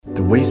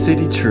The Way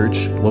City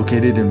Church,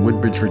 located in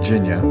Woodbridge,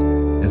 Virginia,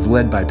 is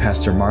led by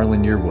Pastor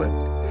Marlon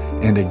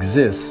Yearwood and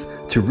exists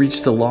to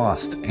reach the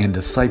lost and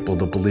disciple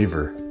the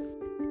believer.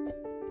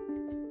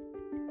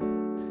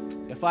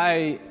 If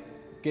I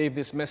gave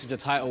this message a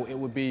title, it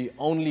would be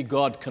Only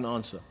God Can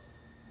Answer.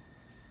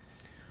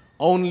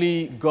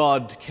 Only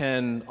God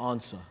can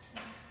answer.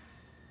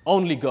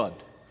 Only God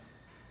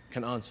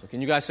can answer.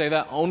 Can you guys say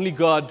that? Only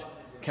God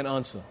can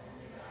answer.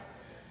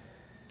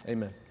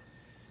 Amen.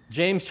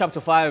 James chapter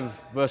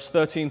 5, verse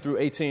 13 through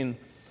 18.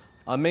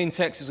 Our main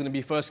text is going to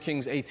be 1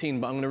 Kings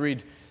 18, but I'm going to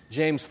read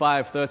James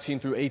 5,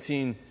 13 through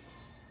 18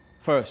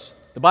 first.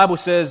 The Bible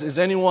says, "Is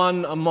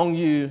anyone among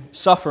you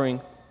suffering?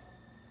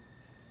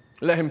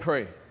 Let him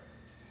pray.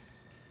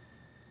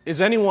 Is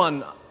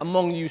anyone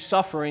among you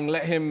suffering?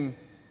 Let him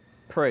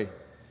pray.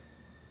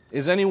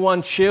 Is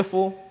anyone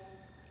cheerful?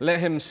 Let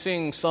him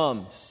sing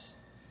psalms.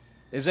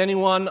 Is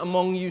anyone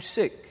among you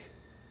sick?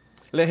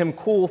 Let him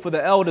call for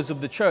the elders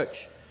of the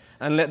church,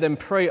 and let them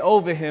pray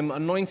over him,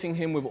 anointing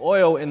him with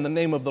oil in the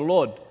name of the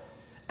Lord.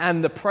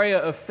 And the prayer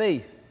of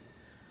faith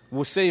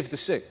will save the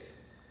sick,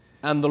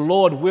 and the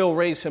Lord will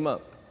raise him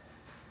up.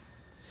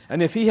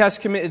 And if he has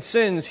committed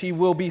sins, he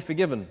will be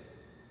forgiven.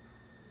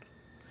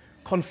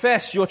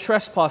 Confess your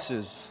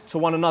trespasses to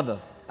one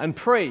another, and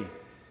pray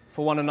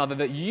for one another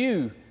that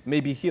you may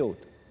be healed.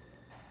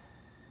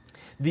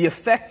 The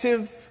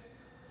effective,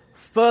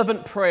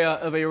 fervent prayer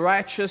of a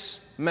righteous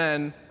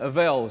man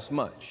avails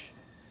much."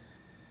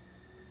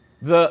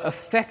 The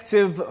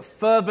effective,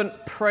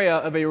 fervent prayer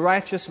of a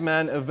righteous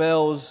man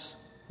avails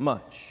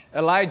much.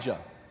 Elijah,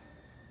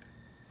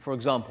 for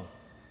example,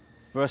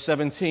 verse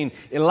 17.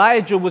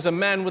 Elijah was a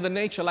man with a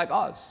nature like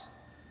ours.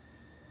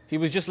 He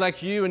was just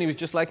like you and he was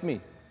just like me.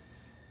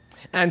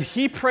 And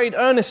he prayed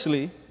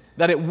earnestly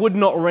that it would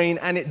not rain,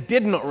 and it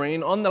did not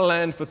rain on the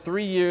land for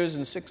 3 years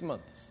and 6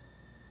 months.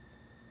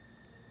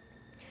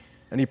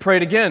 And he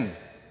prayed again,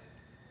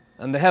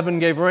 and the heaven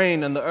gave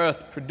rain, and the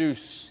earth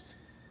produced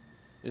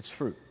its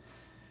fruit.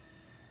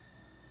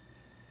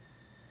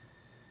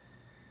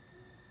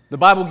 The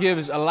Bible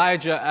gives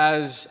Elijah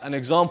as an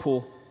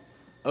example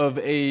of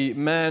a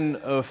man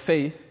of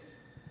faith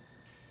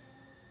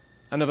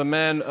and of a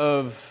man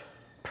of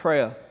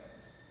prayer.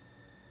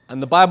 And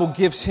the Bible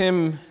gives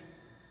him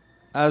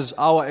as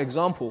our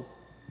example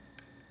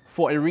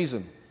for a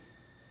reason.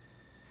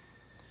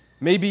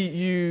 Maybe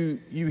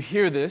you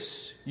hear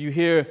this, you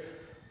hear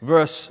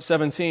verse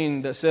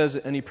 17 that says,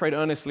 "And he prayed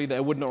earnestly that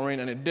it would not rain,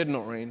 and it did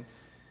not rain."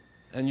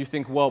 And you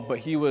think, well, but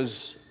he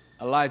was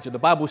Elijah. The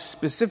Bible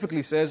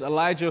specifically says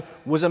Elijah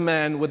was a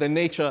man with a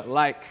nature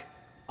like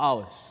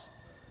ours.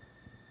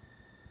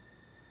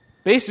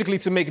 Basically,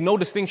 to make no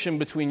distinction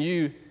between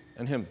you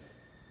and him.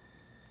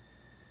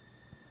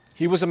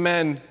 He was a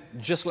man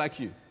just like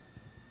you.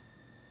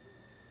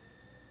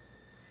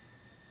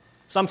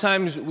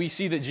 Sometimes we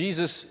see that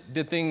Jesus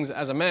did things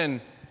as a man,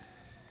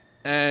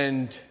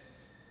 and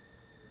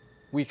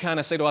we kind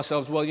of say to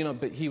ourselves, well,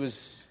 but he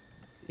was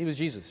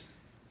Jesus.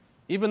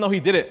 Even though he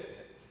did it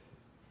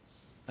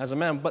as a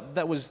man, but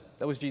that was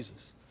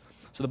Jesus.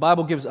 So the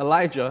Bible gives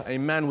Elijah, a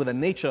man with a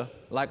nature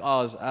like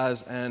ours,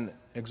 as an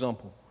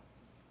example.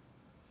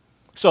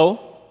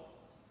 So,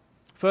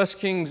 1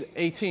 Kings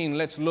 18,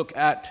 let's look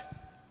at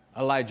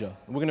Elijah.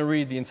 We're going to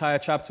read the entire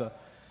chapter.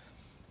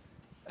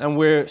 And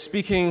we're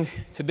speaking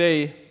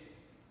today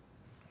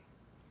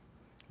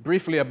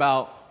briefly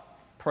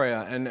about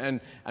prayer.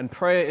 And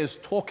prayer is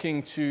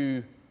talking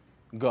to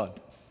God.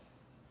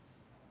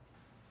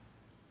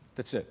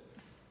 That's it.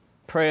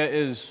 Prayer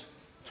is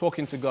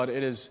talking to God.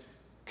 It is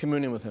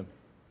communing with Him.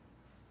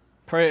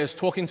 Prayer is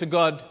talking to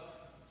God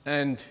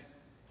and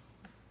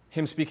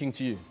Him speaking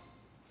to you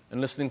and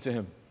listening to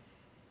Him.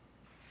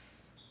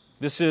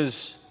 This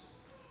is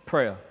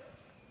prayer.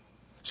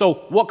 So,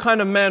 what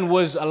kind of man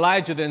was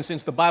Elijah then,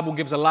 since the Bible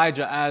gives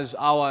Elijah as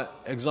our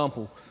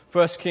example?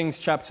 1 Kings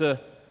chapter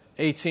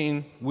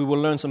 18, we will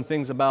learn some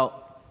things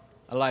about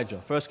Elijah.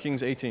 1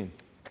 Kings 18.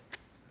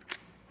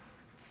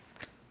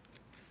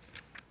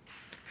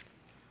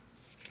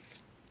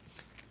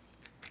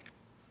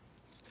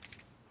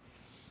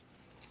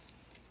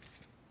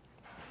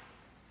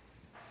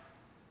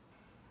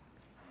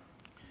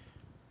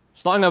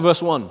 Starting at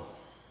verse 1.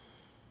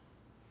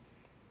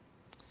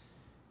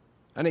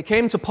 "And it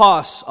came to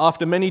pass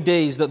after many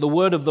days that the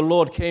word of the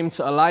Lord came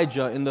to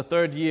Elijah in the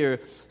 3rd year,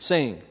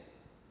 saying,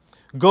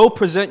 Go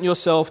present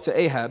yourself to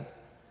Ahab,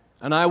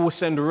 and I will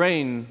send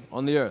rain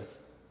on the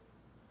earth.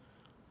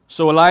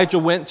 So Elijah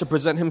went to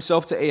present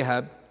himself to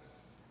Ahab,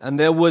 and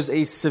there was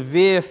a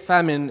severe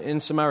famine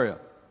in Samaria.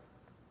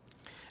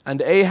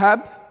 And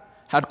Ahab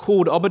had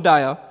called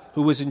Obadiah,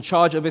 who was in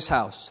charge of his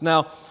house.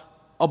 Now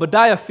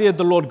Obadiah feared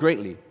the Lord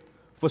greatly.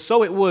 For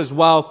so it was,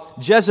 while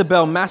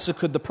Jezebel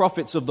massacred the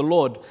prophets of the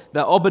Lord,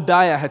 that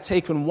Obadiah had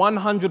taken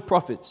 100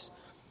 prophets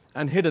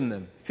and hidden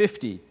them,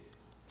 50,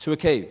 to a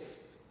cave,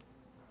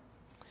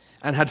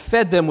 and had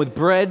fed them with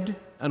bread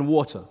and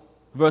water."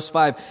 Verse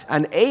 5,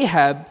 "And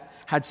Ahab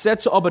had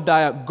said to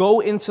Obadiah, Go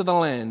into the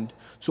land,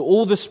 to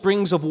all the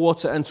springs of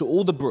water and to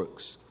all the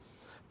brooks.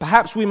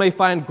 Perhaps we may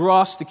find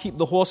grass to keep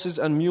the horses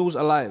and mules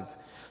alive,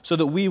 so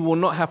that we will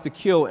not have to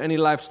kill any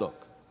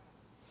livestock."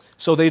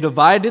 So they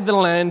divided the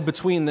land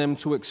between them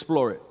to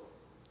explore it.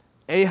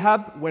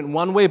 Ahab went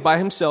one way by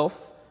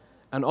himself,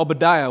 and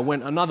Obadiah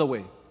went another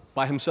way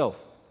by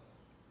himself.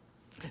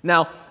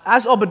 Now,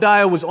 as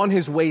Obadiah was on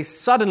his way,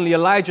 suddenly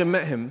Elijah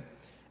met him,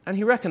 and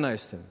he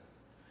recognized him,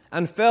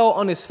 and fell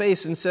on his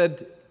face and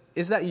said,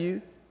 "Is that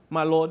you,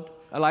 my lord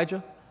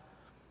Elijah?"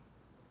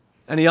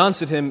 And he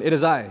answered him, "It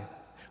is I.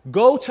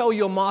 Go tell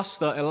your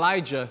master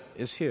Elijah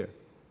is here."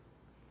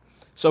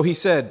 So he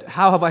said,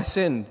 "How have I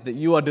sinned that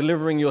you are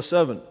delivering your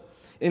servant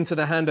into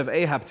the hand of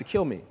Ahab to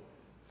kill me?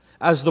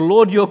 As the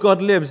Lord your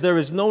God lives, there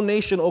is no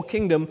nation or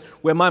kingdom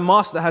where my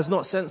master has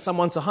not sent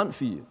someone to hunt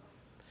for you."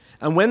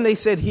 And when they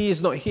said, "He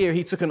is not here,"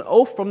 he took an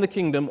oath from the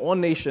kingdom or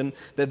nation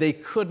that they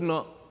could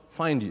not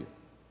find you.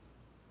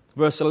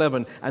 Verse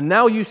 11, "And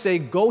now you say,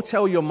 'Go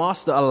tell your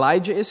master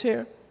Elijah is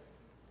here.'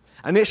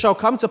 And it shall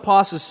come to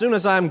pass as soon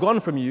as I am gone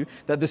from you,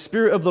 that the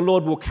Spirit of the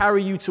Lord will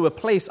carry you to a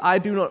place I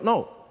do not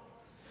know.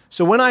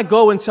 So when I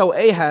go and tell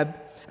Ahab,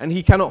 and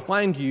he cannot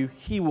find you,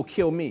 he will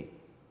kill me.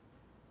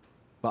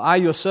 But I,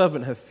 your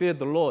servant, have feared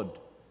the Lord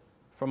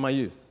from my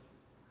youth.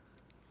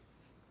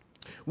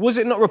 Was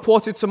it not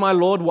reported to my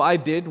Lord what I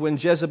did when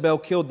Jezebel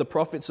killed the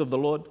prophets of the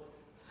Lord?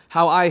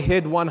 How I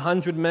hid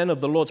 100 men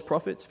of the Lord's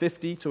prophets,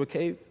 50 to a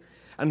cave,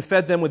 and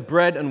fed them with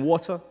bread and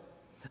water?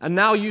 And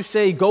now you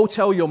say, 'Go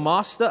tell your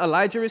master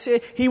Elijah is here.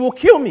 He will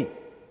kill me.'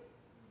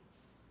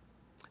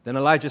 Then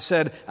Elijah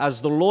said,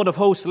 'As the Lord of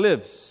hosts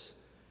lives,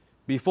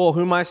 before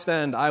whom I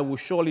stand, I will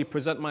surely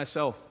present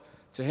myself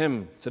to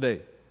him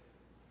today.'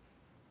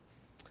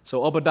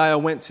 So Obadiah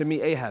went to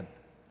meet Ahab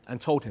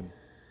and told him.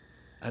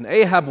 And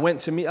Ahab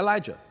went to meet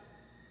Elijah.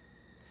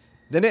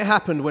 Then it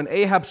happened when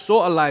Ahab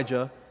saw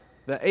Elijah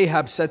that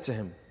Ahab said to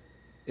him,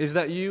 'Is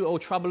that you, O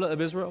troubler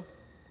of Israel?'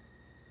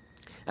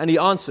 And he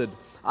answered,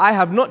 'I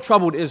have not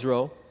troubled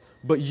Israel,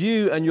 but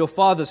you and your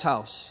father's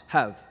house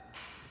have,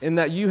 in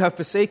that you have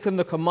forsaken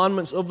the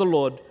commandments of the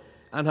Lord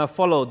and have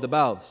followed the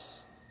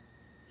Baals.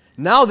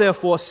 Now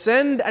therefore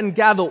send and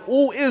gather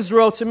all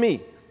Israel to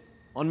me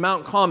on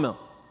Mount Carmel,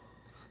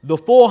 the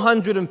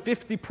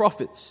 450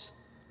 prophets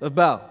of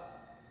Baal,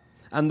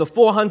 and the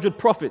 400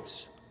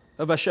 prophets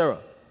of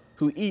Asherah,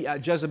 who eat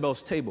at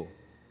Jezebel's table.'"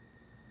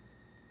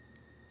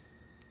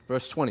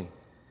 Verse 20.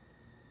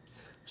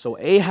 So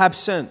Ahab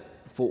sent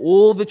for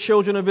all the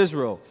children of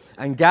Israel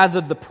and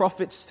gathered the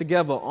prophets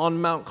together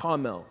on Mount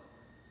Carmel.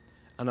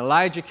 And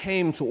Elijah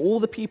came to all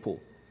the people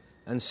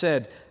and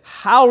said,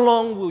 "How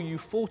long will you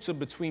falter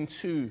between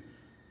two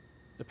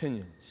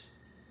opinions?"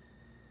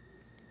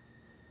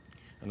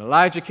 And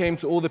Elijah came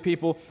to all the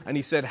people and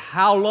he said,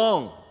 "How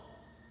long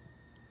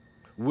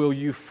will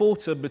you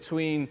falter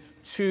between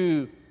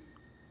two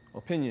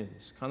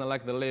opinions?" Kind of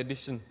like the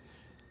Laodicean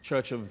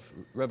church of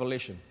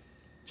Revelation,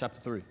 chapter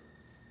 3.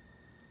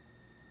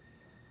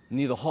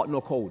 Neither hot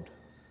nor cold.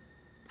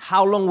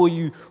 How long will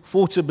you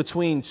falter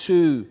between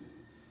two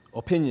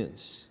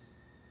opinions?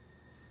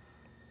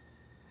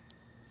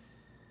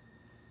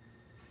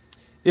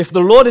 If the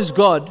Lord is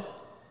God,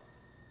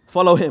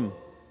 follow him.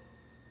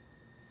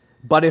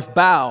 But if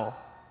Baal,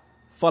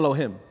 follow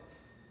him.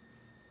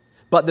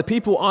 But the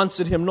people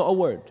answered him not a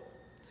word.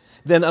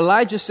 Then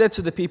Elijah said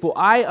to the people,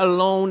 "I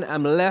alone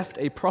am left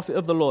a prophet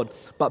of the Lord,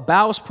 but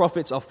Baal's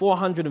prophets are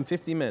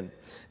 450 men.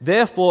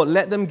 Therefore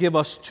let them give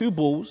us 2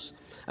 bulls,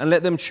 and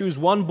let them choose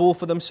 1 bull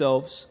for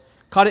themselves,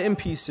 cut it in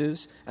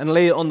pieces, and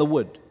lay it on the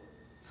wood.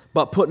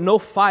 But put no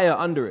fire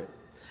under it.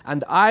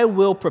 And I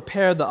will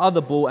prepare the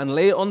other bull and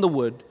lay it on the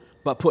wood,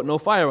 but put no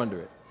fire under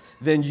it.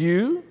 Then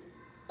you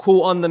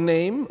call on the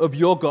name of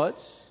your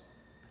gods,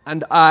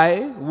 and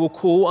I will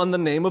call on the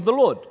name of the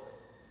Lord.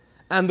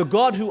 And the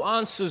God who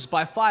answers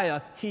by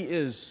fire, he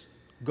is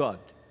God."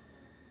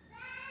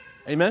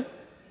 Amen?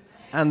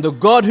 And the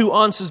God who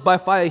answers by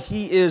fire,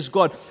 he is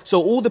God.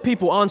 So all the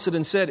people answered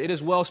and said, "It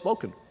is well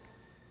spoken."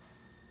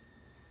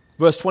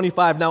 Verse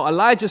 25, "Now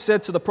Elijah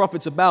said to the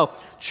prophets of Baal,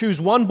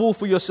 'Choose 1 bull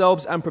for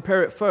yourselves and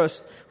prepare it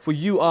first, for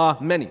you are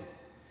many.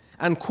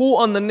 And call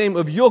on the name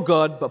of your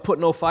God, but put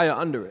no fire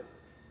under it.'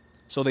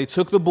 So they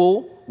took the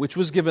bull, which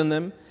was given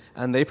them,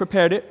 and they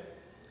prepared it,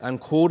 and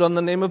called on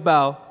the name of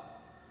Baal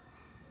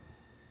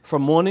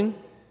from morning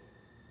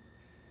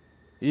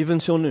even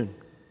till noon,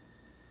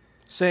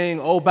 saying,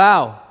 'O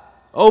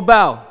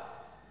Baal,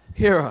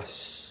 hear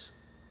us.'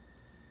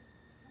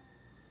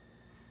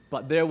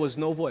 But there was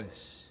no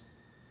voice.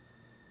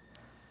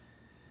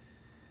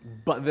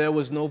 But there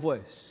was no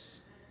voice.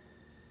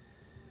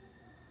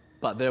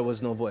 But there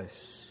was no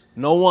voice.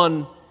 No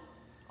one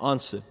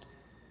answered.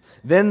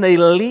 Then they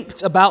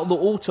leaped about the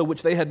altar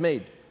which they had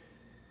made.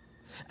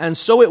 And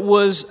so it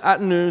was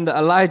at noon that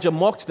Elijah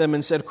mocked them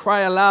and said,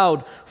 'Cry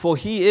aloud, for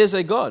he is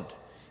a god.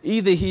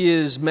 Either he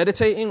is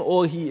meditating,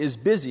 or he is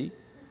busy,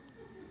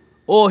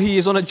 or he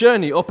is on a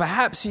journey, or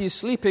perhaps he is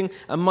sleeping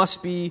and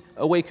must be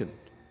awakened.'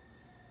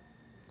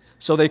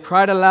 So they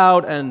cried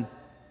aloud and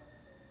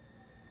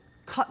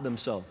cut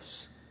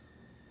themselves,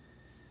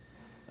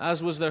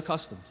 as was their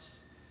customs.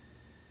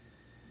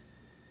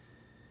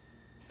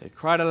 They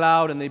cried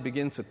aloud and they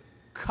began to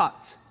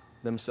cut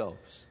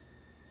themselves,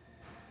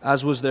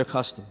 as was their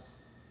custom,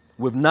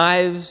 with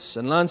knives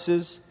and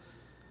lances,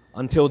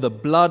 until the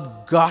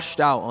blood gushed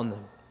out on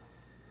them.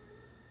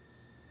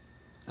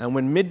 And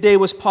when midday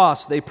was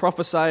past, they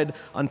prophesied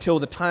until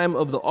the time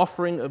of the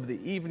offering of the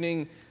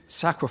evening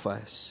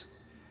sacrifice.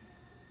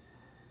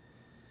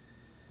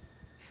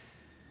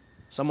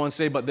 Someone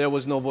say, but there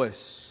was no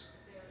voice.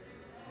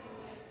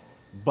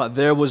 But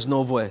there was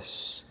no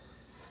voice.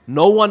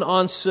 No one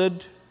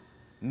answered.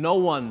 No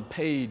one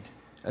paid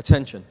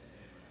attention.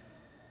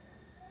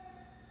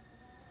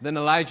 Then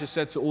Elijah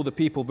said to all the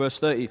people, verse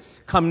 30,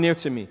 come near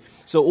to me.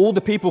 So all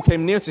the people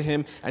came near to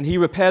him, and he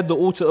repaired the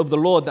altar of the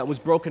Lord that was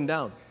broken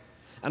down.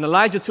 And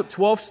Elijah took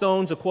 12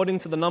 stones according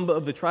to the number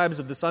of the tribes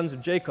of the sons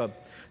of Jacob,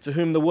 to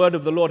whom the word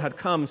of the Lord had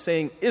come,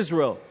 saying,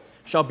 Israel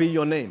shall be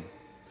your name.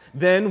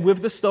 Then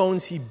with the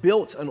stones he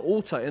built an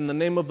altar in the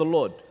name of the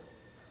Lord.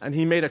 And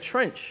he made a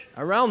trench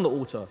around the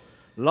altar,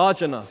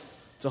 large enough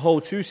to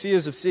hold 2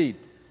 seahs of seed.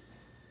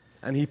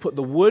 And he put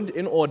the wood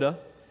in order,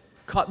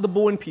 cut the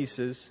bull in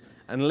pieces,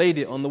 and laid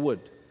it on the wood,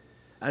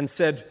 and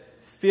said,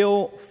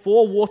 fill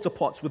 4 water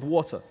pots with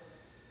water,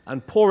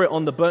 and pour it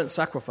on the burnt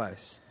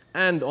sacrifice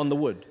and on the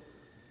wood.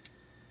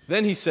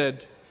 Then he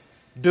said,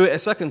 do it a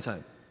second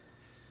time.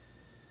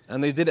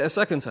 And they did it a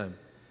second time.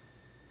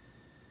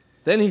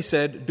 Then he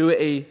said, do it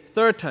a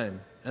third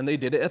time. And they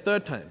did it a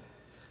third time.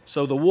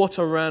 So the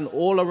water ran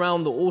all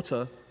around the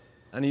altar,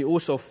 and he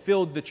also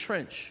filled the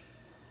trench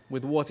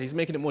with water. He's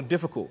making it more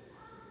difficult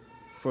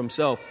for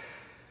himself.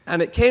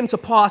 And it came to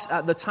pass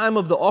at the time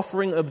of the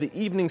offering of the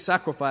evening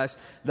sacrifice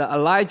that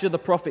Elijah the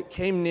prophet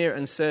came near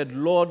and said,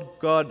 Lord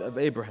God of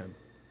Abraham.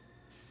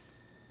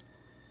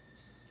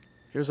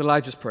 Here's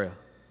Elijah's prayer.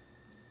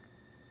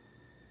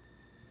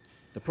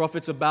 The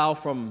prophets bow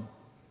from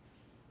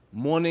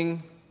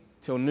morning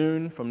till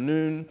noon, from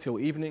noon till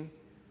evening,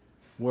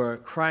 were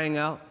crying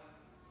out,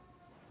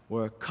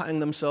 were cutting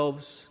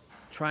themselves,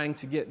 trying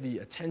to get the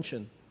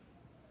attention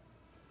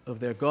of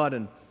their God,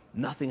 and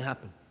nothing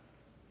happened.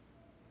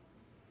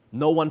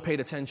 No one paid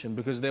attention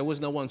because there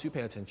was no one to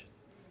pay attention.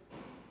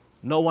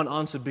 No one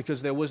answered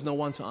because there was no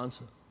one to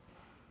answer.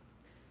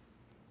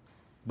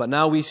 But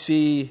now we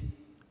see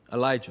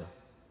Elijah.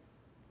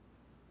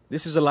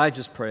 This is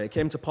Elijah's prayer. It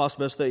came to pass,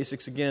 verse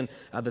 36 again,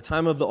 at the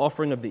time of the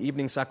offering of the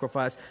evening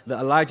sacrifice, that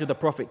Elijah the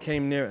prophet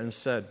came near and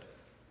said,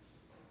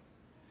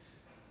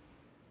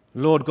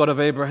 Lord God of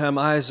Abraham,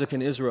 Isaac,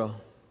 and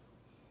Israel,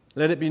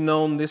 let it be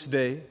known this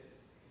day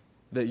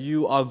that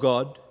you are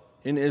God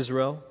in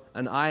Israel,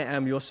 and I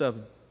am your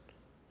servant,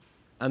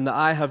 and that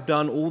I have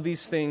done all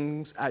these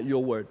things at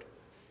your word.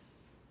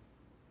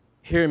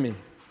 Hear me,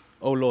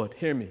 O Lord,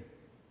 hear me,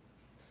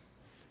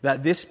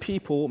 that this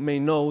people may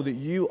know that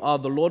you are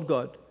the Lord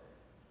God,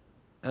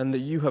 and that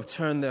you have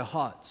turned their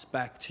hearts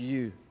back to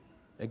you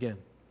again.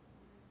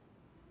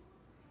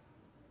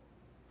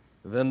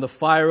 Then the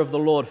fire of the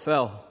Lord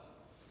fell.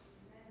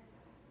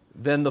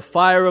 Then the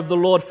fire of the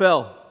Lord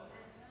fell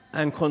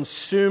and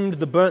consumed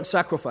the burnt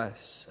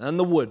sacrifice and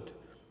the wood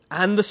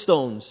and the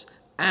stones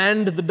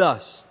and the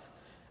dust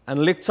and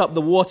licked up the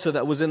water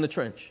that was in the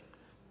trench.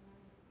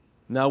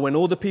 Now when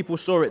all the people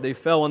saw it, they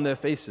fell on their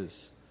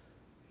faces.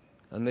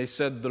 And they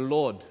said, the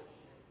Lord,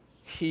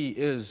 He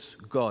is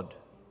God.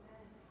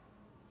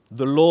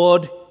 The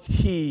Lord,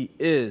 He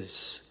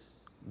is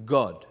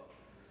God.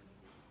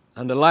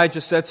 And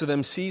Elijah said to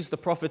them, seize the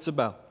prophets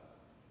about.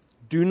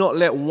 Do not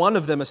let one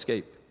of them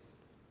escape.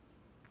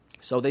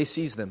 So they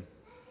seized them.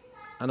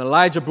 And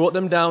Elijah brought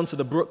them down to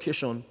the brook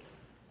Kishon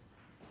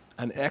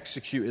and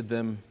executed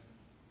them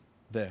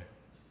there.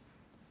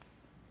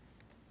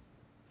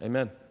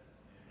 Amen.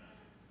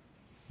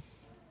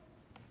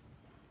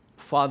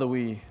 Father,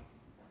 we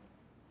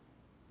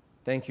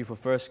thank you for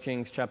 1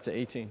 Kings chapter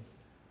 18.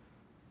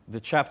 The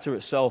chapter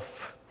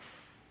itself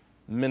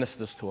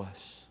ministers to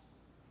us.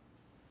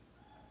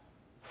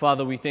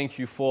 Father, we thank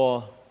you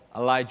for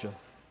Elijah.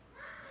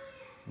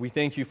 We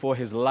thank you for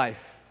his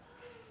life.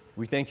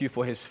 We thank you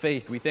for his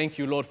faith. We thank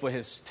you, Lord, for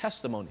his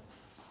testimony.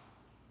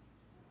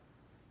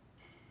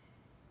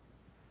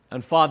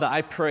 And Father,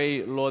 I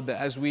pray, Lord,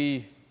 that as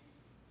we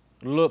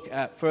look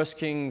at 1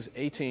 Kings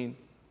 18,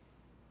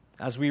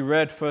 as we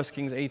read 1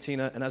 Kings 18,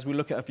 and as we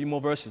look at a few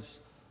more verses,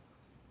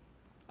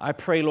 I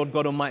pray, Lord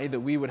God Almighty, that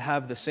we would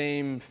have the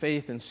same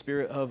faith and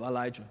spirit of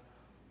Elijah.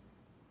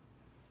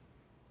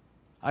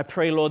 I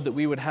pray, Lord, that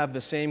we would have the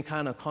same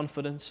kind of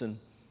confidence and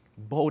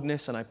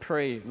boldness, and I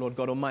pray, Lord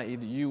God Almighty,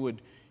 that you would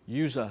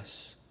use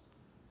us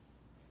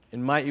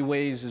in mighty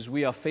ways as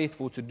we are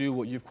faithful to do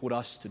what you've called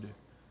us to do.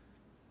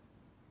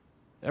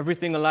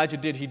 Everything Elijah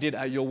did, he did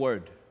at your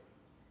word.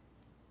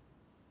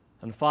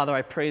 And Father,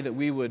 I pray that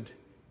we would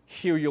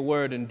hear your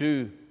word and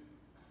do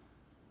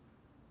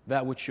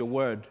that which your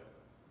word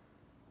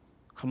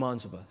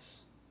commands of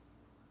us.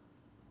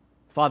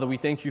 Father, we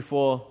thank you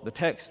for the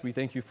text. We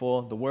thank you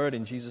for the word.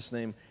 In Jesus'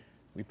 name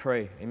we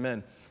pray.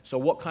 Amen. So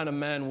what kind of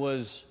man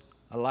was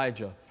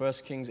Elijah? 1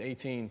 Kings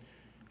 18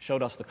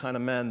 showed us the kind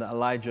of man that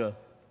Elijah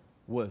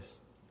was.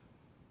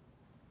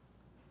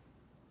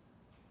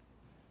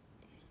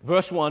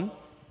 verse 1,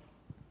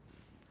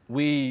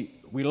 we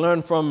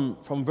learn from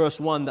verse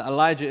 1 that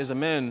Elijah is a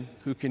man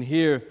who can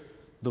hear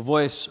the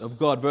voice of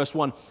God. Verse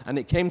 1, and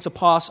it came to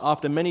pass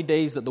after many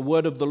days that the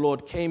word of the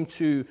Lord came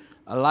to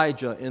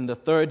Elijah in the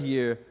 3rd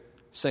year,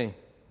 saying.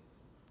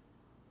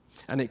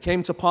 And it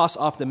came to pass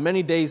after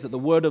many days that the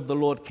word of the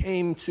Lord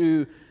came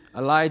to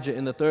Elijah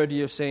in the 3rd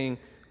year, saying,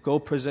 go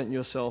present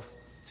yourself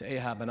to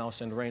Ahab, and I'll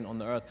send rain on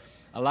the earth.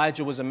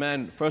 Elijah was a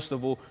man, first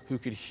of all, who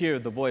could hear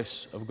the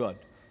voice of God.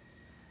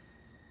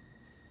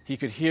 He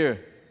could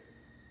hear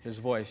his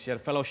voice. He had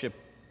fellowship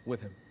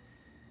with him.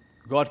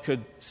 God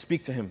could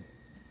speak to him,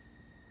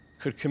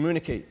 could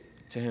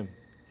communicate to him,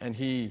 and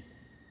he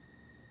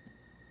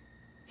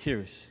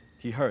hears.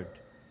 He heard.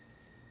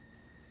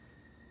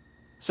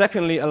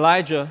 Secondly,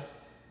 Elijah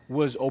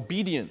was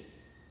obedient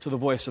to the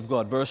voice of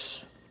God.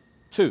 Verse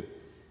 2.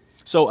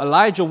 So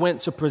Elijah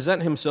went to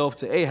present himself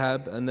to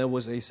Ahab, and there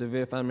was a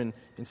severe famine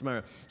in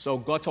Samaria. So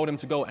God told him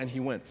to go, and he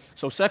went.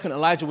 So second,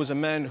 Elijah was a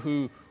man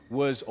who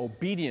was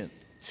obedient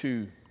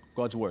to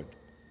God's word.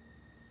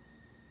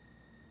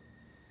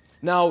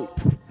 Now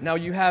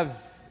you have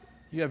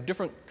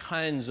different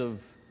kinds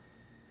of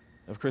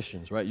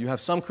Christians, right? You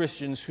have some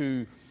Christians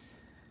who,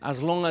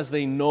 as long as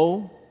they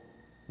know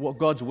what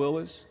God's will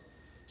is,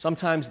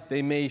 sometimes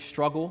they may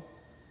struggle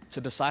to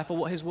decipher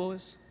what his will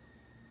is,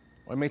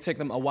 or it may take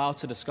them a while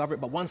to discover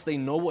it, but once they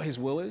know what his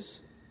will is,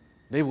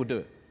 they will do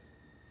it.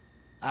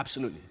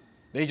 Absolutely.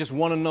 They just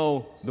want to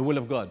know the will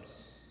of God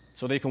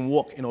so they can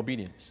walk in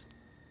obedience,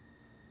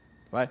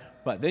 right?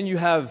 But then you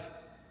have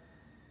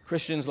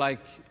Christians like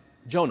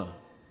Jonah,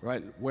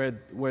 right, where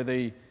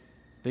they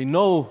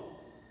know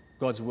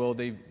God's will,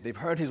 they've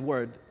heard his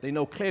word, they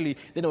know clearly,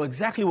 they know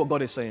exactly what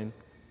God is saying,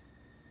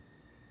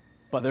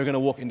 but they're going to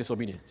walk in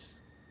disobedience.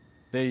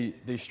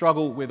 They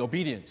struggle with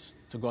obedience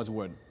to God's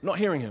word, not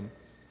hearing him,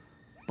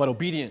 but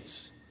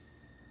obedience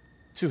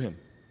to him.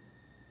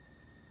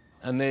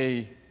 And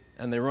they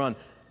run.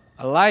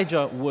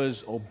 Elijah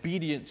was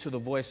obedient to the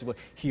voice of God.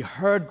 He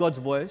heard God's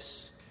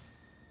voice.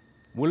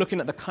 We're looking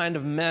at the kind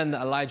of man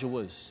that Elijah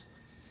was.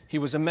 He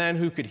was a man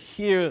who could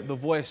hear the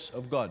voice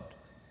of God.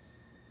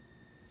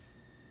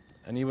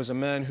 And he was a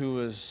man who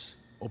was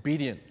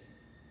obedient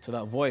to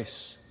that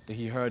voice that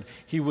he heard.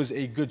 He was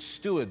a good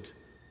steward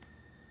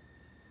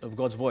of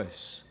God's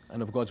voice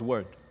and of God's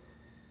word.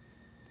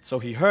 So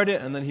he heard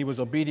it, and then he was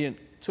obedient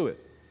to it.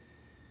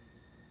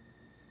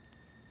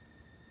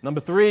 Number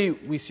 3,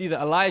 we see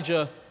that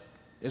Elijah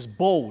is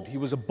bold. He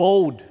was a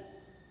bold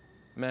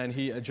man.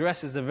 He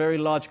addresses a very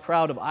large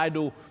crowd of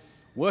idol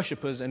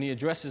worshippers, and he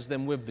addresses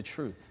them with the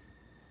truth.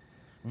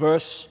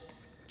 Verse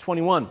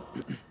 21.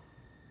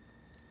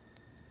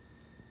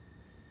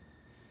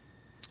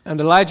 And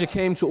Elijah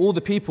came to all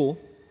the people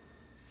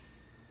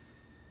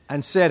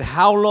and said,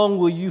 how long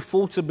will you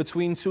falter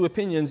between two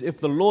opinions? If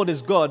the Lord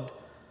is God,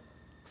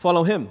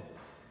 follow him.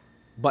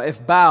 But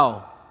if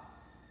Baal,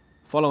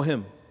 follow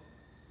him.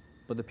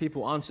 But the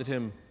people answered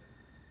him,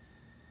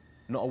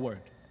 not a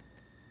word.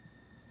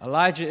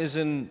 Elijah is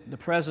in the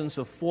presence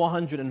of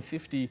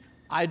 450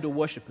 idol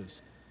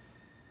worshippers,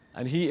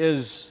 and he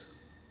is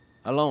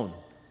alone.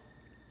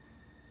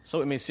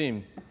 So it may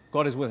seem.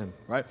 God is with him,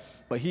 right?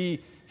 But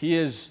he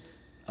is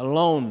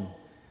alone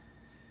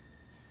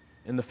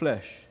in the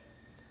flesh,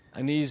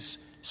 and he's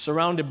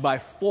surrounded by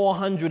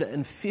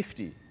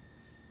 450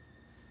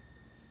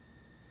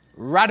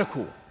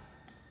 radical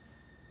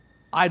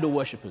idol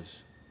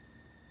worshippers.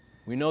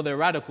 We know they're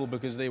radical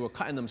because they were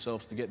cutting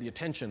themselves to get the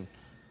attention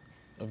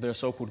of their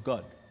so-called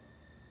God.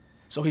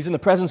 So he's in the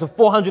presence of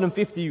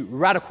 450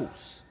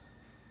 radicals.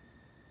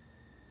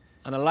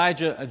 And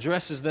Elijah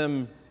addresses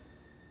them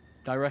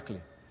directly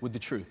with the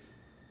truth.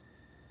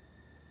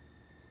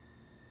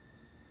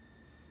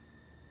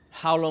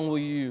 How long will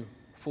you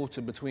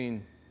falter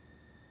between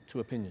two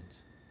opinions?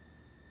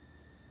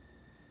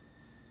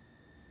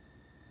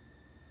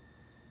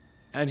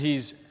 And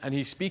he's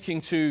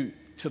speaking to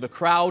the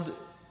crowd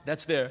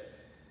that's there,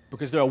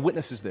 because there are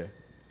witnesses there.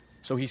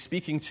 So he's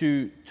speaking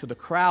to the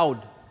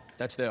crowd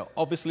that's there.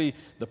 Obviously,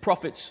 the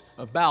prophets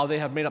of Baal, they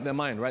have made up their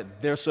mind, right?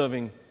 They're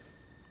serving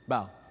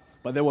Baal.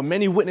 But there were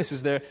many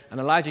witnesses there, and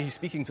Elijah, he's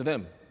speaking to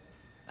them.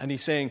 And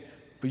he's saying,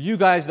 for you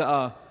guys that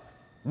are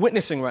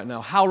witnessing right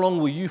now, how long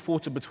will you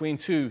falter between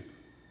two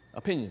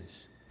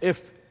opinions?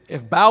 If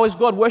Baal is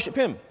God, worship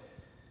him.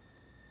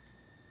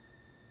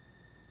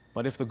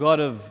 But if the God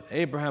of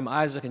Abraham,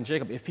 Isaac, and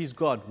Jacob, if he's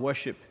God,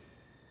 worship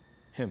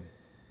him.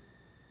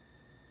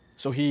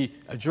 So he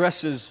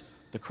addresses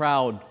the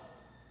crowd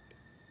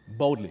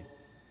boldly.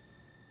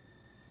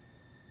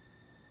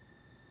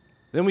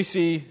 Then we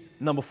see,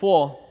 number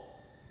 4,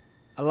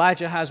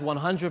 Elijah has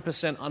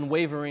 100%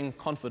 unwavering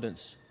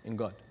confidence in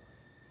God.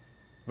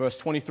 Verse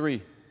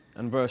 23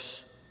 and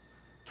verse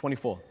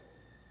 24.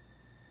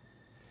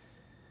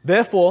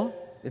 Therefore,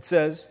 it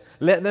says,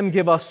 let them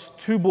give us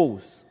 2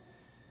 bulls,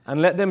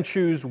 and let them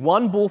choose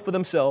 1 bull for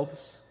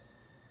themselves,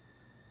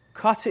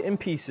 cut it in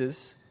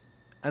pieces,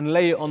 and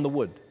lay it on the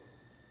wood,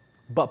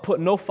 but put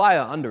no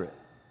fire under it.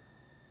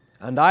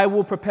 And I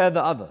will prepare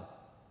the other.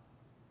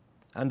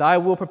 And I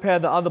will prepare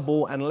the other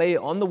bull and lay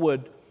it on the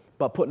wood,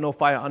 but put no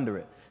fire under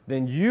it.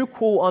 Then you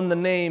call on the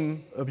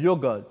name of your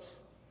gods,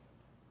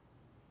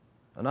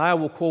 and I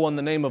will call on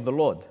the name of the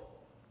Lord.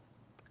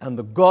 And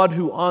the God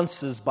who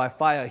answers by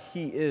fire,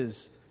 he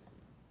is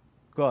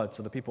God.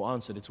 So the people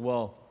answered, it's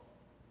well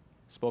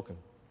spoken.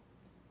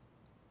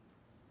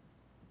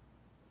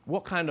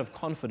 What kind of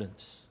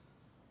confidence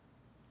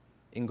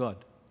in God?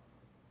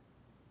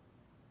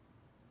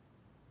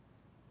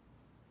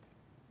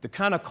 The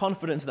kind of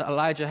confidence that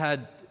Elijah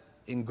had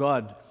in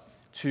God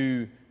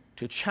to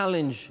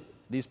challenge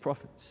these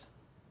prophets.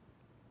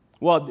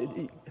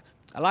 Well,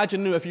 Elijah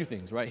knew a few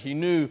things, right? He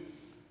knew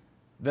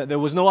that there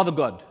was no other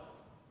God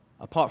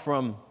apart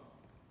from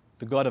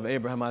the God of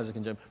Abraham, Isaac,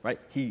 and Jacob, right?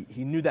 He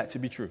knew that to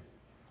be true,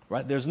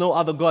 right? There's no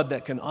other God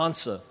that can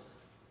answer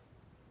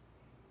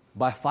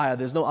by fire.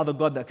 There's no other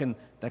God that can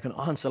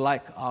answer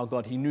like our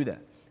God. He knew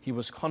that. He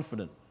was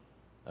confident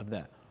of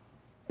that.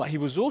 But he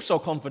was also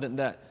confident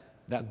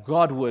that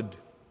God would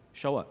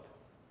show up.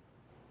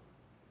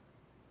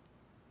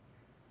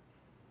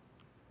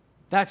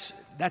 That's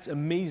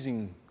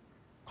amazing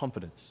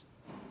confidence.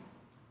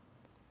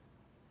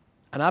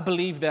 And I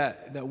believe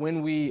that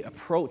when we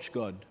approach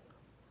God,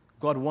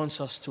 God wants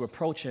us to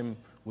approach him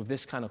with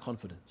this kind of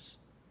confidence.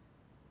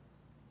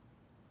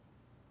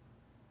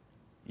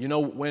 You know,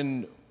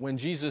 when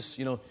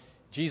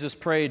Jesus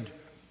prayed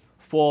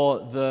for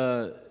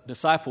the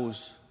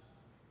disciples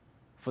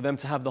for them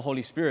to have the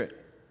Holy Spirit,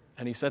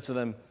 and he said to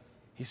them,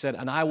 he said,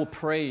 and I will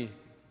pray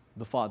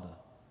the Father.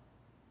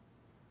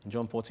 In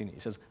John 14, he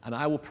says, and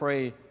I will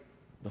pray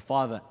the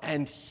Father,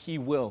 and he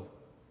will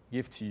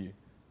give to you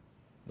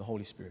the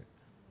Holy Spirit.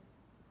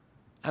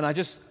 And I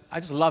just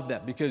love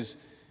that, because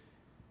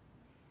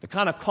the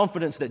kind of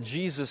confidence that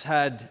Jesus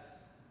had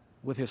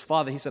with his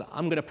Father, he said,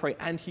 I'm going to pray,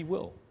 and he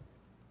will.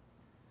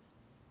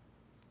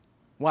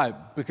 Why?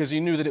 Because he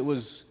knew that it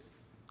was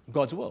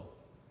God's will.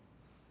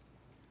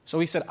 So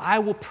he said, I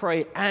will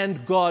pray,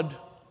 and God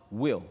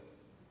will.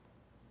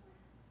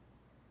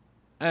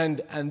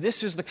 And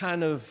this is the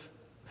kind of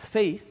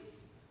faith,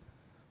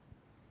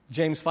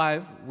 James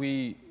 5,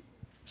 we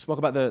spoke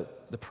about the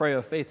prayer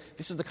of faith.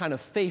 This is the kind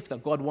of faith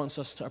that God wants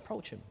us to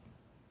approach him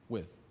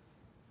with.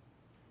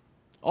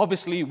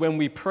 Obviously, when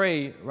we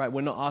pray, right,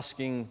 we're not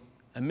asking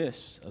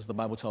amiss, as the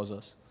Bible tells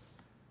us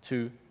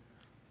to.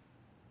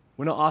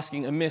 We're not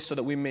asking amiss so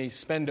that we may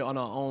spend it on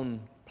our own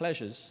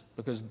pleasures,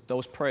 because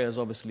those prayers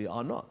obviously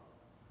are not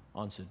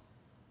answered.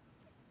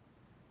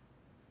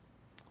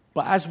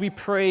 But as we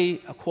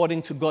pray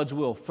according to God's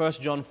will, 1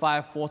 John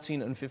 5,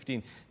 14 and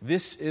 15,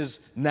 this is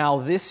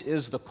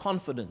the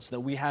confidence that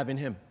we have in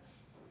him.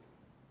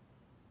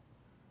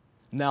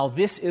 Now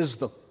this is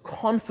the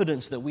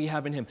confidence that we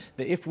have in him,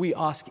 that if we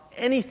ask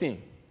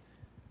anything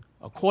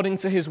according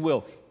to his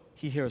will,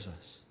 he hears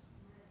us.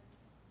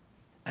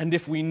 And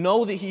if we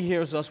know that he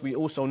hears us, we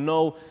also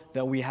know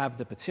that we have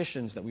the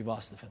petitions that we've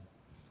asked of him.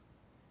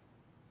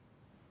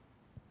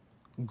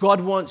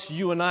 God wants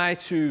you and I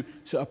to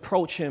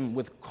approach him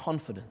with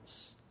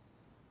confidence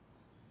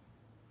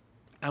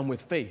and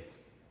with faith.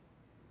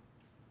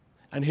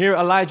 And here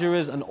Elijah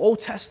is an Old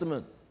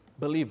Testament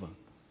believer,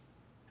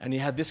 and he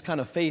had this kind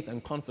of faith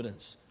and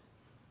confidence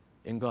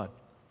in God.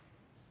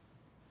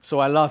 So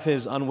I love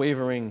his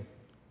unwavering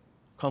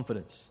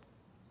confidence.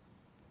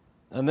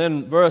 And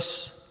then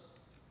verse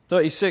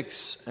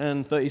 36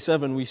 and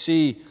 37, we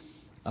see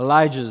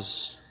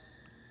Elijah's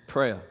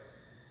prayer.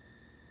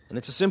 And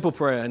it's a simple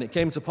prayer. And it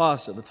came to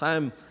pass at the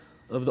time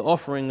of the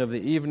offering of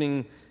the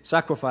evening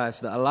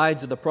sacrifice that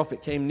Elijah the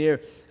prophet came near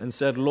and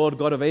said, Lord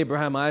God of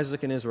Abraham,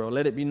 Isaac, and Israel,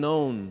 let it be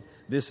known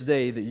this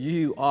day that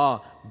you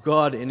are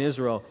God in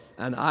Israel,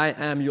 and I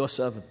am your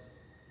servant.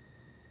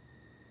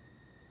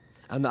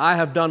 And that I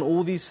have done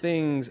all these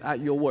things at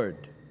your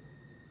word.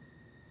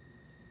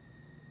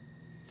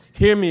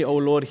 Hear me, O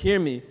Lord, hear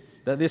me,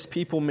 that this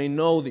people may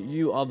know that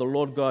you are the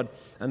Lord God,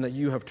 and that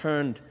you have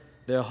turned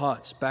their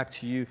hearts back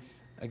to you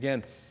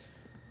again.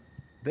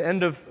 The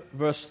end of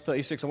verse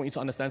 36, I want you to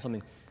understand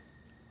something.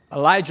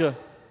 Elijah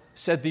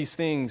said these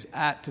things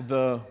at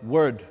the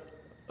word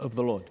of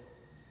the Lord.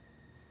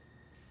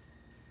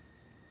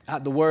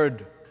 At the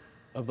word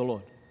of the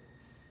Lord.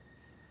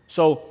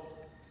 So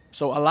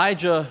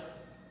Elijah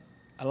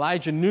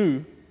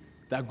knew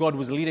that God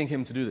was leading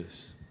him to do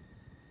this.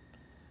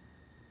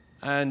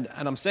 And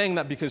I'm saying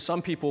that because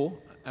some people,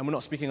 and we're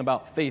not speaking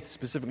about faith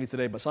specifically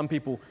today, but some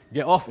people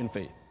get off in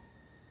faith,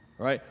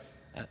 right?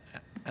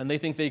 And they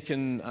think they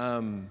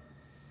can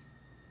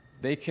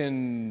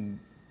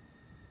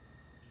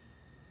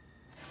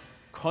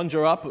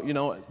conjure up,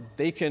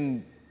 they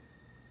can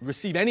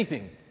receive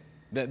anything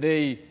that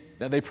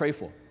they pray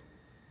for.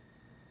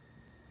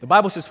 The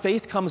Bible says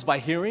faith comes by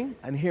hearing,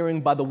 and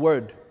hearing by the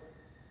word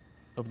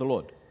of the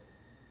Lord.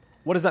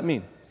 What does that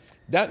mean?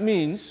 That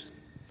means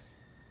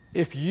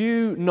if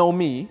you know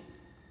me,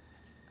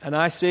 and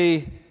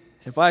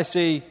if I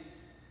say,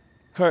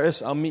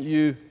 Curtis, I'll meet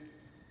you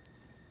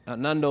at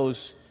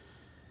Nando's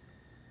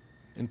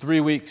in 3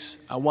 weeks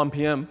at 1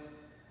 p.m.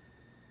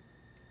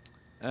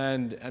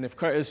 And if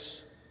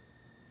Curtis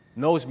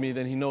knows me,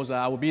 then he knows that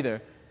I will be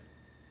there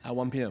at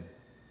 1 p.m.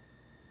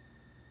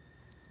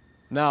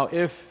 Now,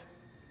 if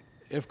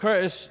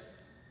Curtis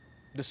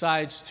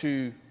decides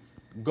to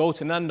go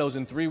to Nando's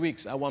in 3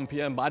 weeks at 1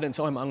 p.m., but I didn't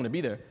tell him I'm going to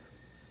be there,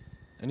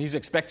 and he's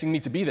expecting me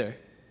to be there,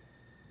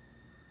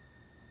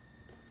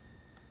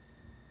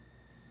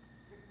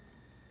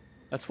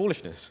 that's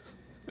foolishness.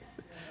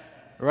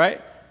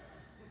 Right?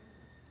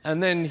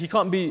 And then he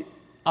can't be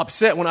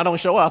upset when I don't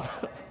show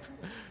up.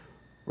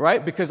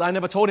 Right? Because I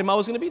never told him I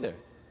was going to be there.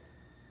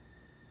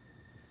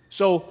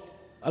 So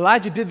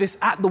Elijah did this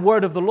at the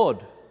word of the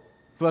Lord,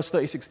 verse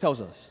 36 tells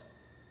us.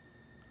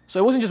 So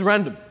it wasn't just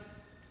random.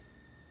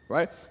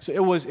 Right? So it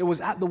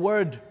was at the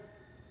word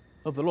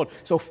of the Lord.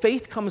 So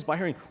faith comes by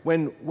hearing.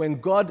 When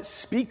God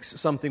speaks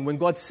something, when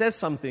God says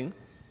something,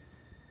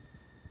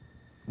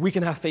 we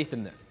can have faith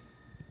in that.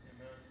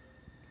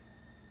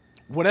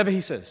 Whatever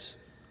he says.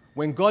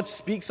 When God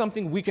speaks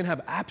something, we can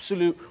have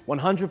absolute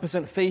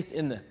 100% faith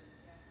in that.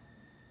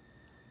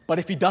 But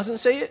if he doesn't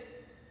say it,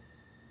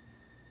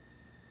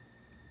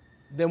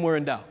 then we're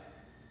in doubt.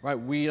 Right?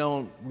 We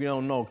don't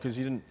know because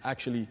he didn't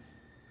actually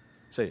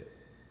say it.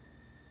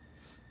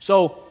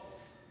 So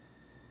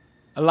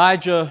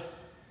Elijah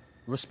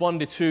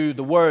responded to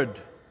the word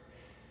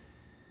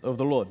of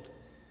the Lord.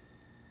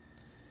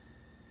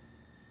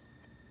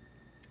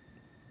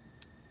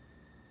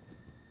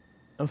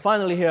 And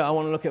finally here, I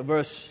want to look at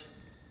verse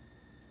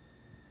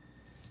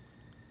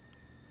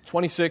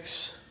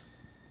 26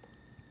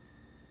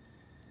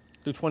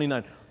 to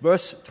 29.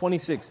 Verse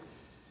 26.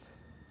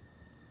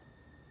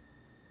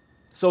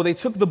 So they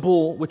took the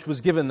bull which was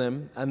given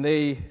them, and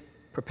they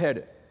prepared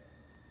it,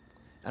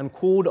 and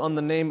called on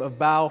the name of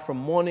Baal from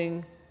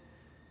morning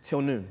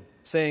till noon,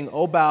 saying,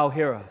 O Baal,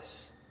 hear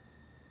us.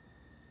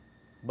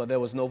 But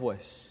there was no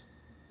voice.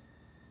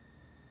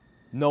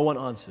 No one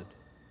answered.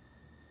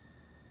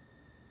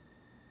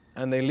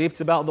 And they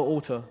leaped about the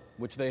altar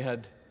which they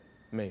had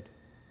made.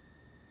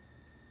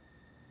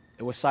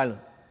 It was silent.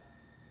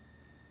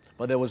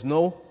 But there was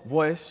no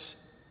voice.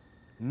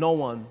 No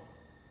one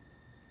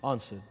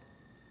answered.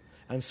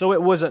 And so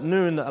it was at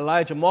noon that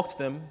Elijah mocked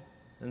them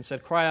and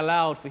said, Cry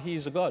aloud, for he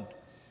is a god.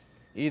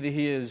 Either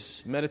he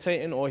is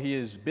meditating or he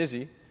is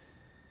busy.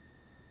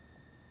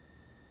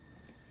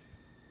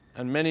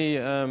 And many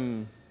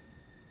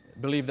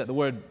believe that the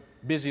word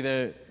busy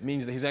there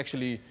means that he's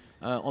actually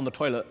on the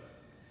toilet.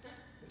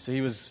 So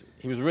he was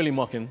really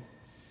mocking.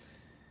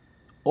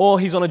 Or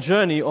he's on a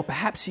journey, or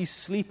perhaps he's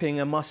sleeping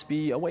and must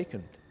be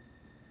awakened.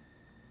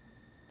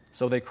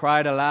 So they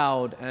cried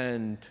aloud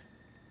and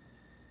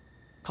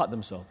cut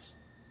themselves,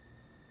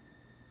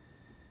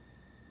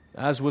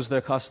 as was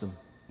their custom,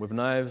 with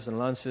knives and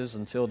lances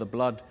until the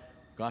blood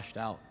gushed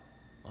out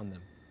on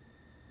them.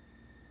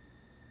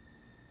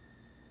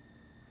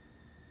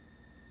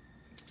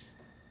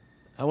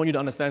 I want you to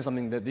understand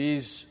something, that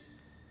these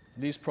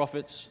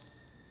prophets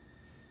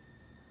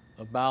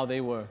of Baal,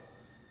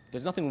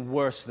 there's nothing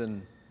worse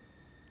than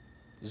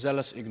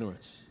zealous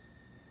ignorance.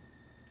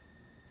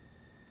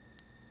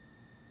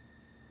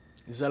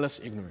 Zealous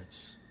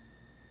ignorance.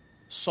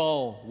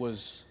 Saul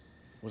was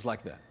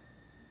like that.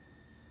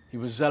 He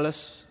was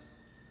zealous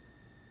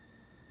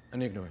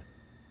and ignorant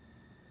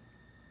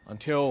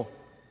until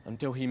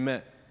he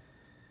met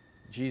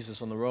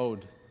Jesus on the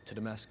road to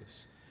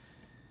Damascus.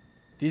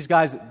 These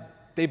guys,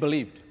 they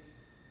believed.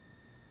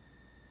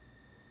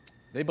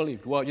 They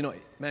believed. Well,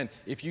 man,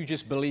 if you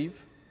just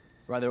believe,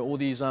 right, there are all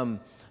these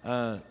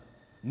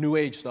New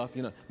Age stuff,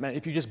 man,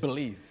 if you just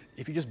believe,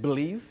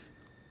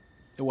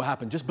 it will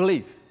happen. Just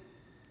believe.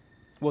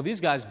 Well,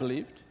 these guys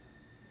believed.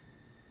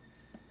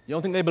 You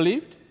don't think they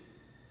believed?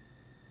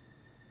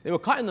 They were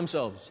cutting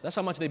themselves. That's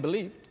how much they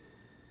believed.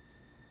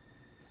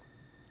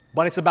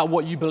 But it's about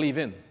what you believe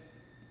in.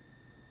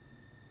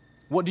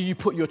 What do you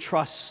put your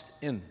trust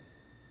in?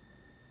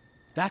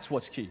 That's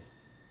what's key.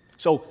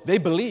 So they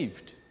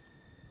believed,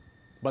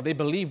 but they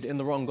believed in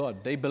the wrong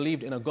God. They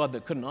believed in a God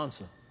that couldn't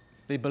answer.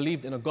 They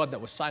believed in a God that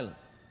was silent.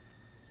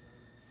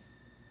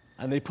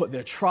 And they put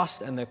their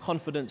trust and their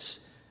confidence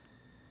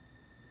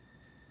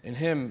in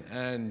him,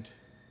 and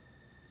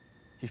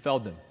he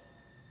failed them.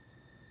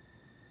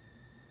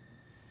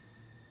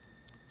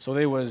 So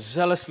they were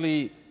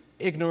zealously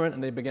ignorant,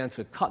 and they began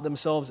to cut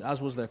themselves, as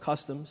was their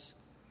customs.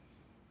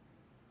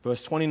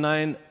 Verse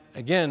 29,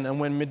 again, and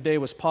when midday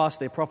was past,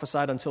 they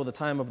prophesied until the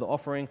time of the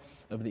offering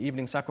of the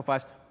evening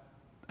sacrifice.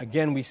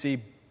 Again we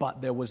see, but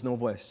there was no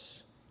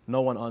voice.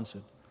 No one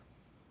answered.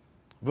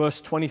 Verse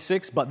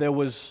 26, but there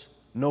was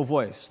no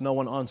voice. No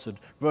one answered.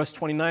 Verse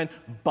 29,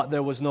 but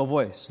there was no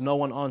voice. No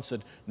one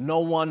answered. No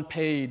one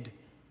paid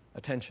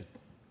attention.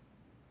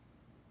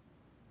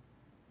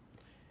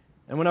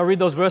 And when I read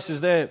those verses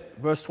there,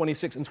 verse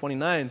 26 and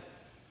 29,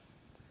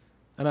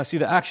 and I see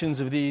the actions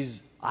of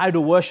these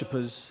idol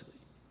worshippers,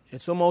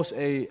 it's almost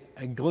a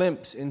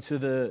glimpse into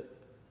the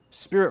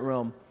spirit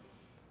realm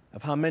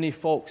of how many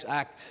folks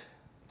act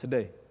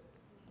today.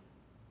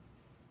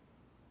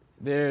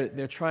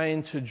 They're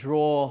trying to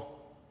draw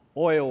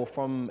oil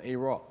from a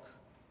rock.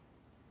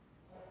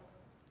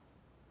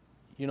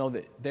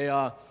 They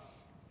are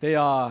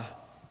They're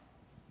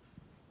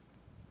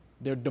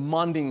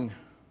demanding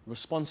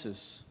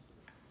responses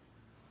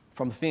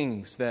from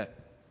things that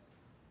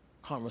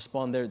can't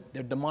respond.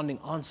 They're demanding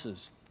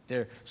answers.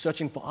 They're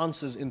searching for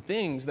answers in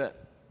things that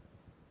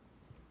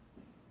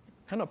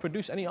cannot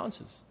produce any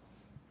answers.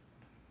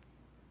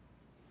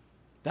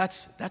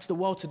 That's the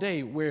world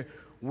today.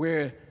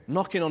 We're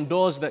knocking on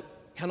doors that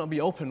cannot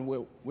be opened.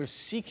 We're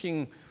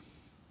seeking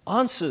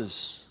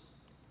answers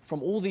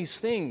from all these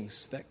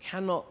things that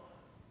cannot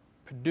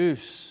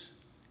produce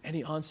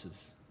any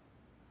answers.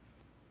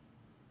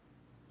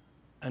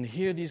 And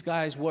here these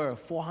guys were,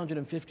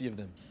 450 of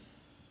them.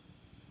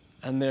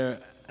 And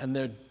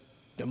they're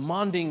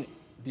demanding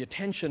the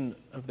attention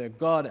of their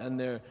God, and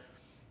they're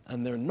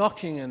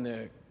knocking, and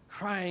they're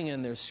crying,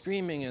 and they're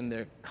screaming, and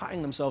they're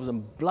cutting themselves,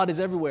 and blood is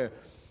everywhere.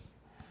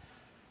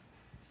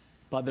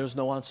 But there's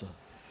no answer.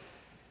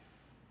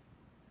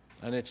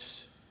 And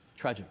it's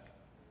tragic.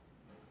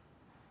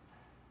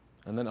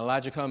 And then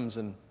Elijah comes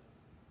and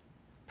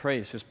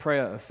prays his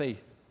prayer of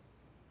faith.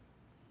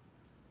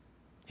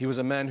 He was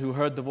a man who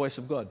heard the voice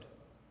of God.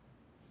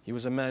 He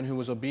was a man who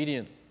was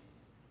obedient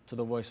to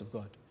the voice of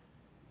God.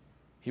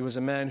 He was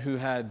a man who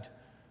had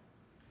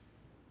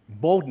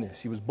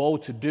boldness. He was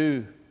bold to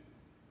do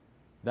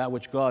that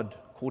which God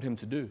called him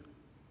to do.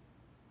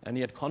 And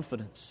he had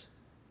confidence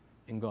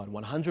in God,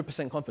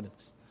 100%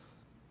 confidence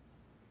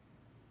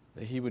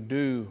that he would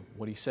do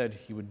what he said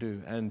he would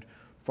do. And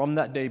from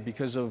that day,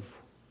 because of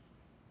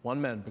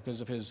one man,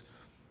 because of his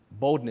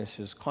boldness,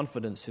 his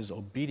confidence, his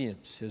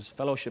obedience, his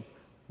fellowship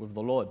with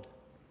the Lord,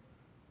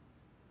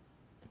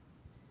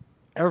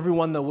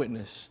 everyone that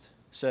witnessed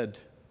said,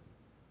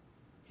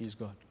 he's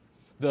God.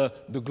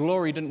 The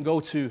glory didn't go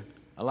to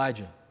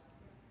Elijah,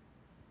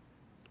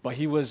 but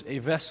he was a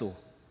vessel,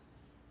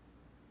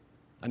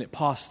 and it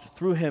passed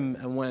through him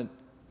and went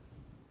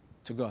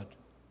to God.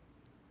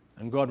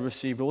 And God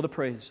received all the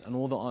praise and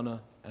all the honor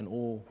and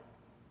all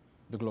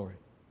the glory.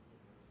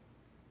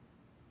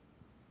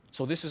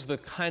 So this is the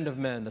kind of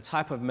man, the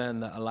type of man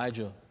that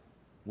Elijah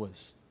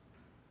was.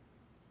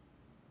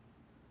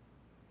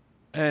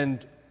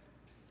 And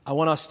I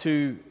want us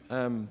to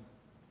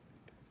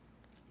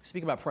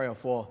speak about prayer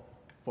for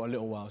a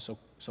little while. So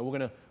we're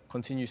going to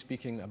continue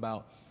speaking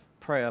about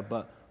prayer.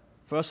 But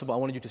first of all, I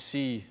wanted you to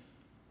see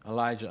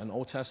Elijah, an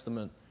Old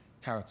Testament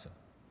character,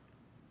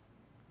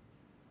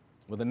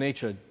 with a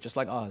nature just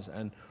like ours,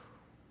 and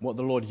what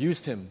the Lord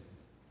used him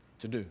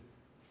to do.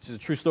 This is a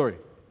true story.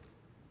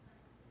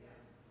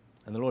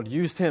 And the Lord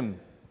used him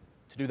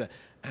to do that.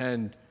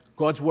 And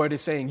God's word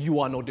is saying, you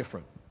are no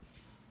different.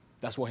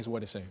 That's what his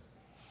word is saying.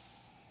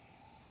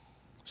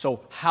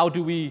 So how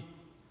do we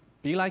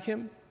be like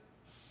him?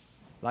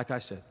 Like I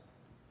said,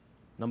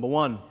 number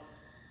one,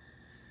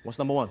 what's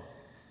number one?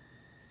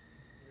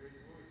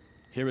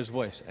 Hear his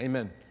voice.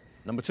 Amen.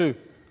 Number two,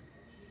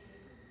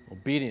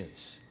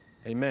 obedience.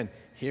 Amen.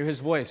 Hear his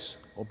voice.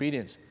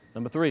 Obedience.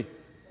 Number three.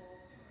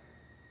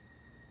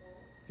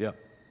 Yep.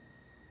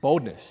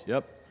 Boldness.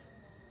 Yep.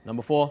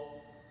 Number four.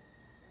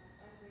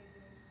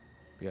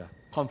 Yeah.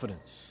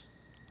 Confidence.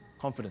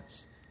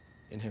 Confidence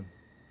in him.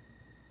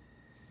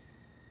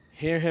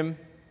 Hear him.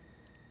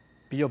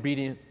 Be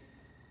obedient.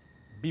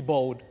 Be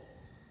bold.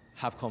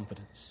 Have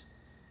confidence.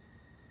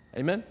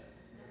 Amen?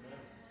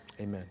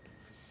 Amen.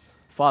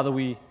 Father,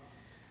 we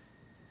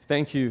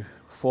thank you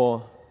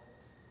for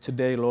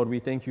today, Lord. We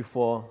thank you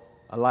for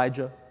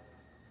Elijah.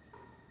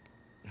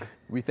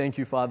 We thank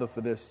you, Father,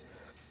 for this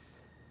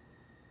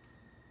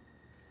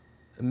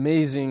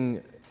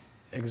amazing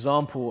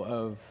example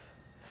of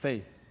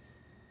faith.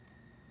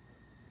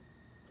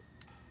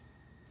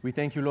 We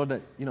thank you, Lord,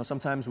 that,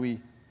 sometimes we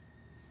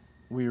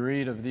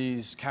read of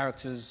these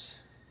characters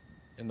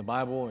in the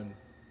Bible and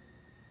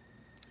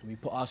we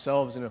put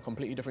ourselves in a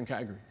completely different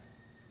category.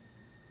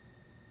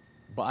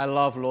 But I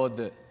love, Lord,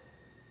 that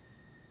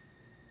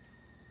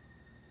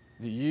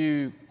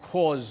you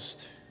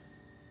caused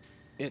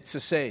it to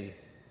say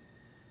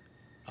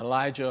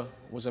Elijah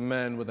was a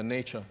man with a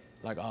nature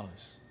like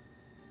ours.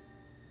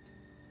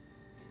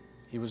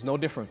 He was no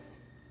different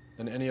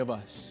than any of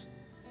us.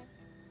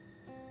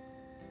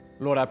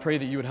 Lord, I pray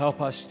that you would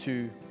help us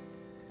to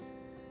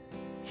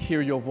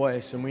hear your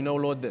voice. And we know,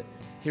 Lord, that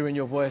hearing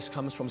your voice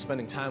comes from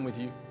spending time with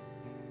you,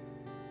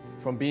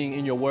 from being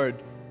in your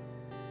word,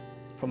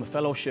 from a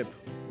fellowship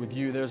with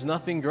you. There's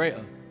nothing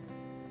greater.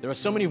 There are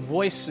so many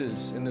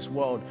voices in this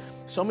world.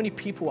 So many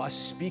people are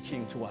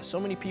speaking to us. So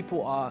many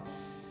people are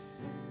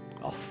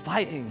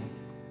fighting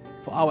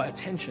for our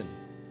attention.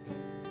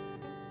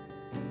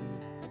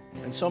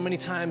 And so many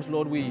times,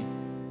 Lord,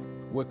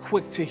 we're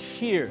quick to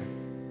hear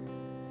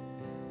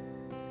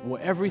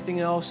what everything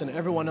else and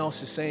everyone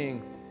else is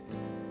saying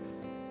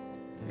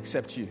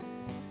except you.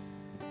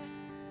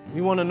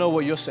 We want to know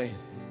what you're saying.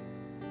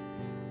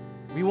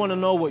 We want to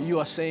know what you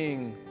are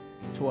saying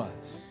to us.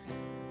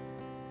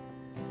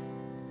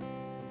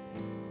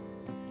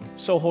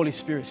 So, Holy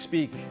Spirit,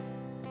 speak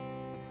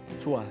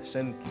to us.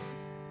 And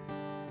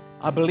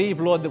I believe,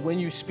 Lord, that when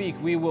you speak,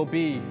 we will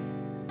be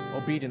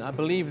obedient. I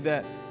believe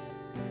that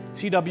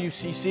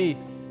TWCC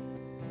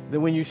that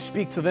when you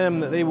speak to them,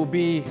 that they will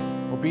be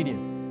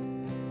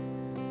obedient,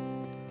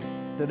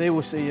 that they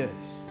will say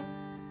yes.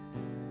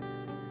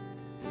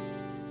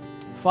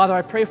 Father,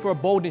 I pray for a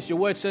boldness. Your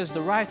word says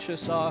the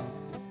righteous are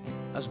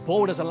as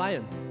bold as a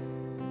lion.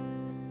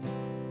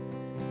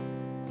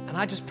 And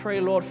I just pray,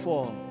 Lord,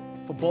 for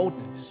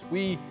boldness.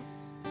 We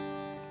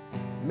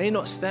may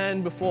not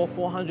stand before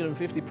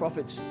 450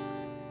 prophets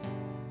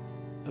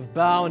of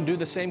Baal and do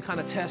the same kind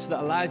of test that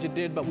Elijah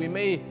did, but we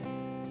may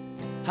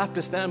have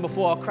to stand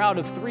before a crowd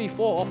of 3,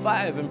 4, or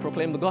 5 and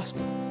proclaim the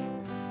gospel.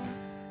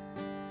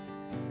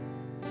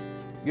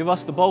 Give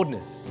us the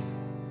boldness.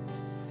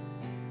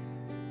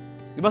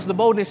 Give us the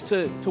boldness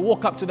to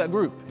walk up to that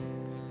group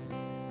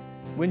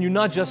when you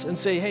nudge us and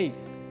say, hey,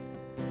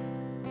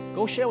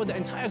 go share with the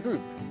entire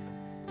group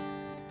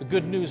the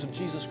good news of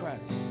Jesus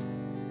Christ.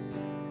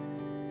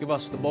 Give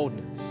us the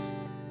boldness.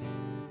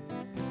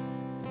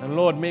 And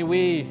Lord, may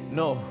we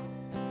know,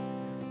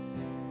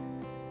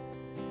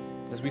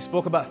 as we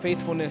spoke about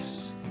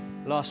faithfulness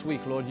last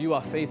week, Lord, you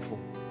are faithful.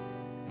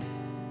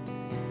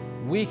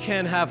 We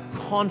can have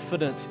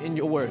confidence in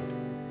your word.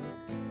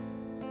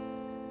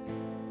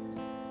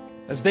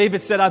 As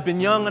David said, I've been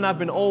young and I've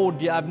been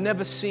old, yet I've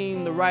never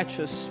seen the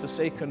righteous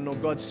forsaken nor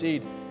God's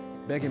seed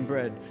begging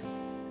bread.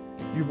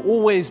 You've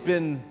always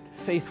been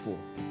faithful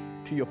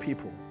to your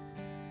people.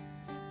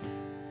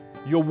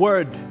 Your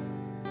word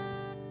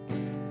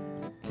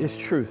is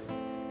truth,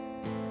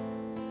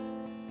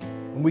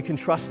 and we can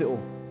trust it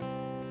all.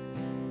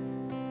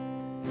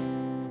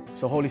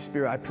 So Holy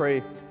Spirit, I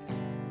pray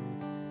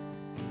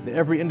that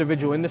every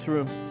individual in this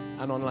room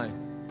and online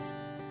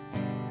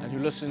and who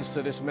listens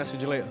to this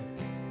message later,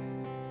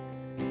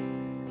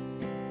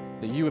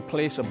 that you would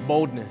place a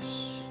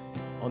boldness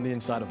on the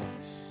inside of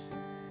us.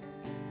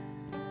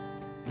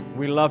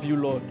 We love you,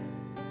 Lord.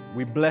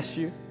 We bless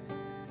you.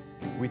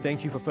 We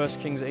thank you for 1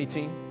 Kings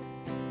 18.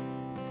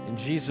 In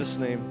Jesus'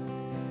 name,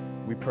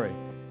 we pray.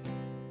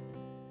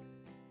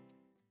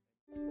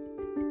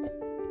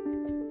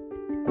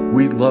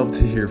 We'd love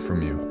to hear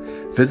from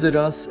you. Visit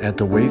us at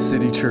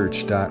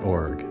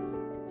thewaycitychurch.org.